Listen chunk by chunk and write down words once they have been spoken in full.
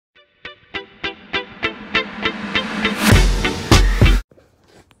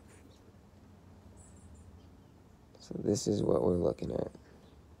So this is what we're looking at.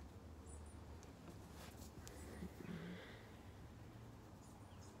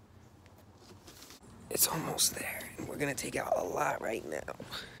 It's almost there, and we're gonna take out a lot right now.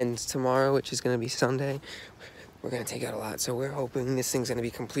 And tomorrow, which is gonna be Sunday, we're gonna take out a lot. So we're hoping this thing's gonna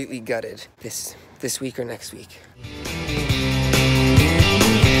be completely gutted this week or next week.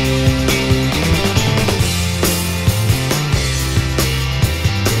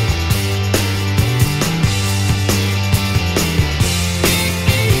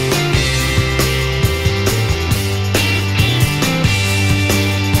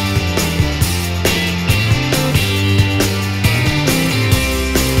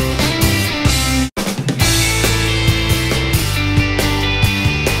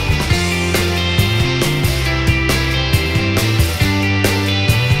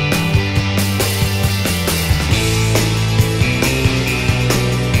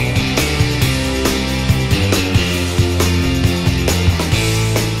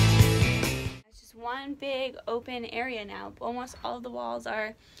 Big open area now. Almost all of the walls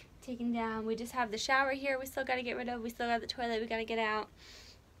are taken down. We just have the shower here we still got to get rid of. We still got the toilet we got to get out,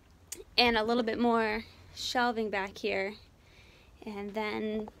 and a little bit more shelving back here, and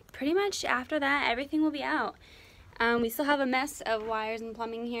then pretty much after that everything will be out. We still have a mess of wires and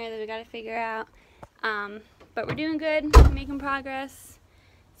plumbing here that we got to figure out, but we're doing good, making progress.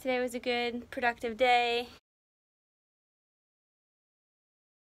 Today was a good productive day.